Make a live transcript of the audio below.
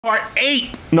Part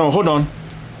 8. No, hold on.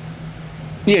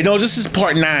 Yeah, no, this is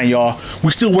part 9, y'all.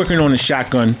 We're still working on the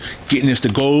shotgun, getting this to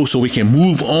go so we can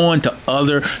move on to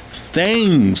other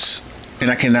things.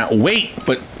 And I cannot wait,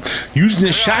 but using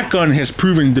this shotgun has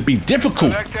proven to be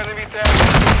difficult. Look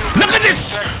at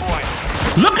this!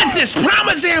 Look at this! Prime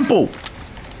example!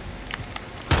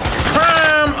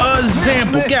 Prime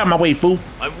example! Get out of my way, fool.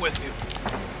 I'm with you.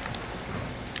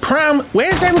 Prime,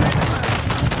 where's that?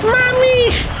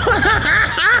 Mommy!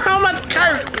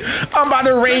 I'm about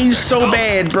to rage so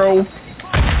bad, bro.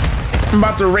 I'm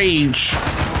about to rage.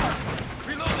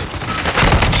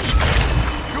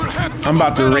 I'm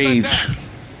about to rage.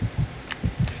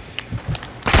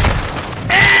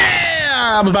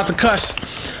 Yeah, I'm about to cuss.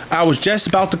 I was just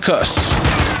about to cuss.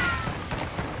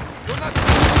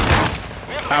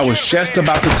 I was just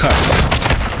about to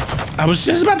cuss. I was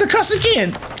just about to cuss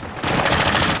again.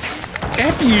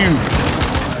 F you.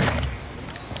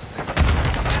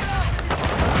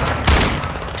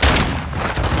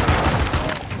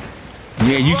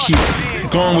 Yeah, you keep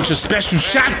going with your special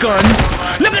shotgun.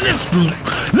 Look at this!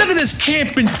 Look at this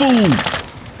camping fool!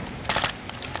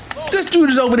 This dude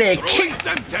is over there kick.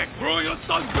 I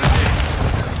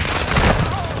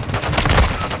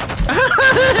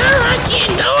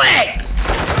can't do it!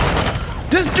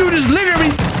 This dude is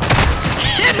literally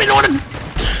camping on the.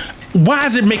 Why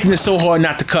is it making it so hard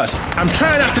not to cuss? I'm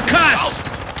trying not to cuss!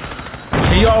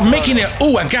 And y'all making it.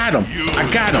 Oh, I got him! I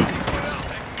got him!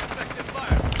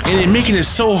 And they're making it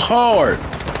so hard.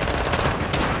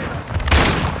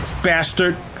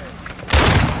 Bastard.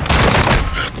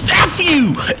 F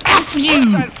you! F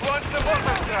you!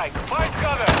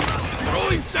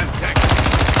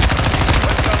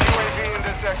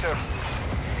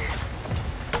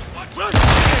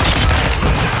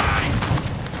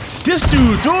 This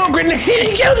dude threw a grenade.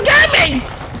 He just got me!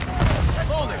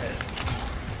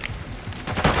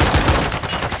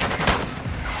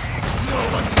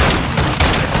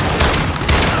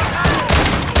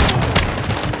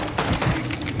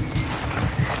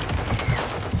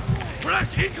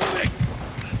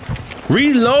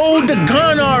 Reload the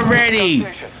gun already!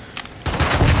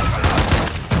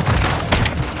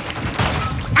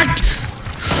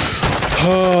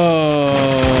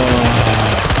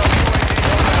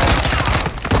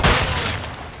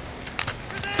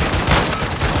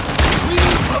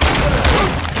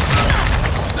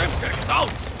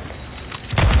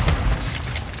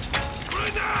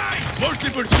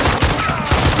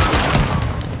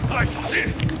 I see.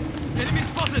 Enemy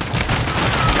spotted.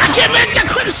 I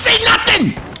couldn't see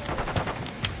nothing!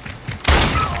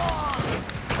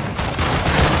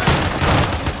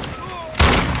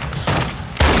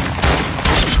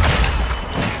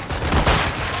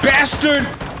 Bastard!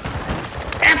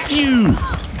 F you!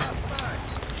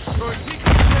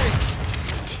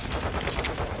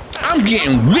 I'm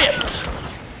getting whipped!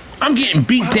 I'm getting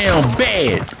beat down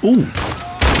bad. Ooh.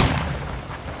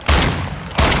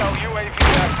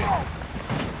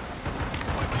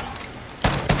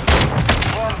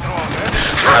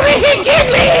 How did he get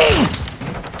me?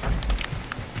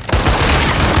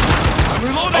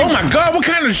 Oh my god, what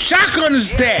kind of shotgun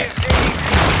is that?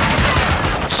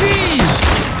 Jeez.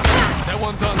 That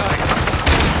one's on night.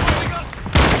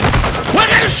 What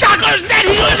kind of shotgun is that?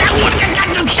 He was that one that got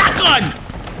the shotgun.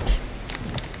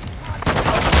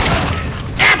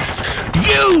 F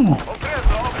you.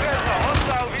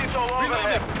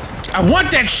 I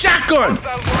want that shotgun.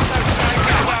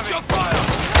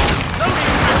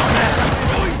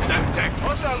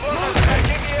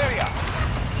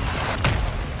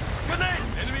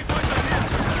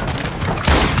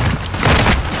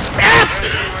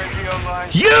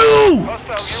 You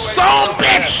son of a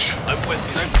bitch! I'm with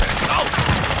you.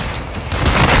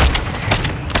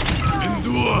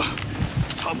 Endure.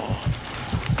 Tamo.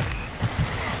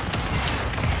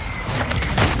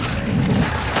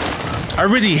 I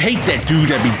really hate that dude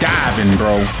that be diving,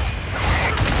 bro.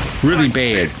 Really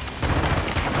bad.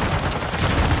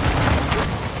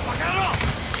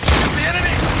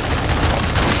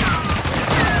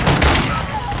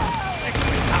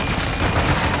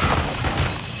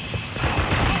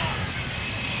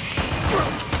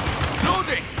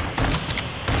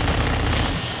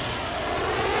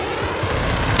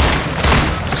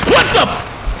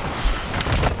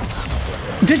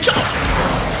 Did y'all?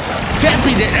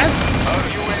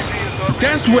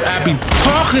 That's what I be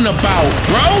talking about,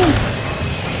 bro.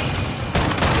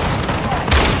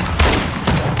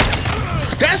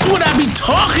 That's what I be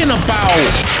talking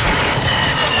about.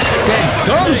 That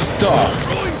dumb stuff.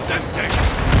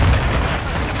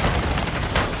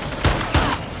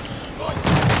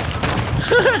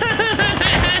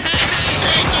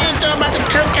 I'm about to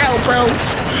cook out, bro.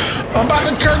 I'm about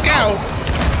to kirk out.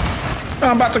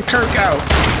 I'm about to kirk out.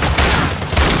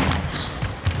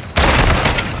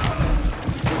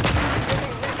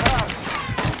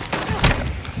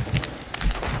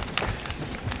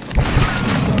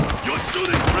 You're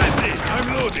shooting, friendly. I'm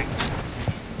loading.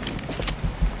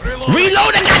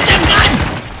 Reload the goddamn gun!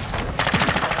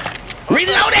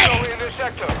 Reload it! In the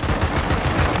sector.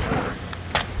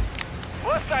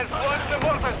 Hostiles launch the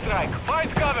mortar strike. Find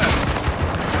cover.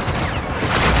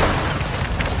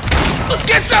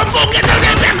 Get some food! Get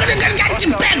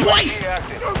some bad boy!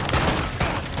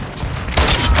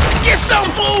 Get some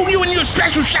food! You and your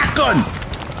special shotgun!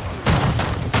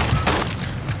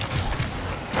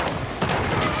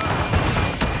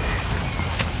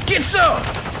 Get some!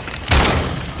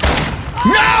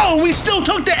 No! We still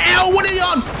took the L! What are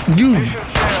y'all? You. Mission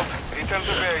failed. Return to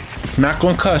base. Not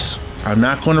gonna cuss. I'm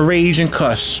not gonna rage and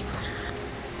cuss.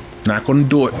 Not gonna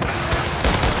do it.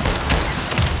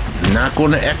 Not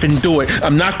gonna effing do it.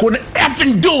 I'm not gonna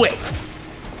effing do it!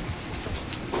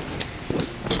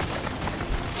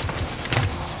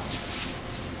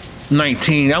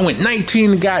 I went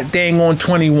 19 goddamn on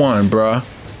 21, bruh.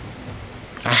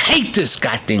 I hate this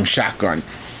goddamn shotgun.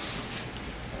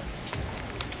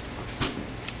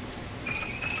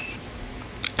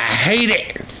 I hate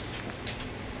it.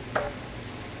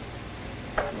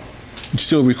 You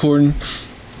still recording?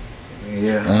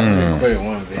 Yeah, I quit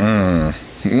one day.